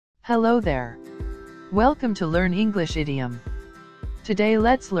Hello there. Welcome to Learn English Idiom. Today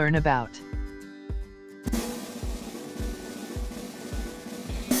let's learn about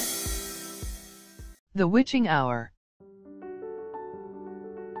the witching hour.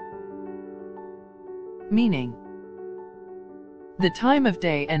 Meaning: the time of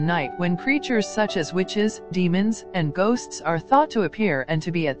day and night when creatures such as witches, demons, and ghosts are thought to appear and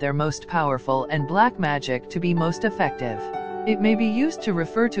to be at their most powerful, and black magic to be most effective. It may be used to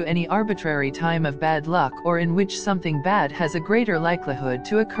refer to any arbitrary time of bad luck or in which something bad has a greater likelihood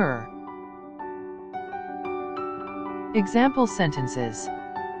to occur. Example sentences.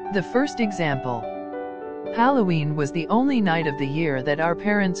 The first example: Halloween was the only night of the year that our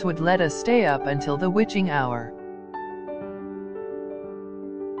parents would let us stay up until the witching hour.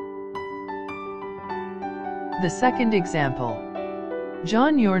 The second example: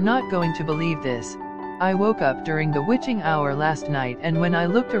 John, you're not going to believe this. I woke up during the witching hour last night, and when I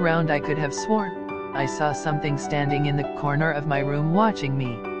looked around I could have sworn I saw something standing in the corner of my room watching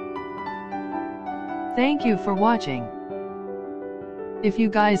me. Thank you for watching. If you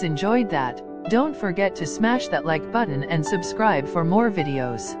guys enjoyed that, don't forget to smash that like button and subscribe for more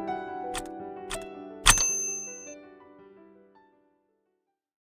videos.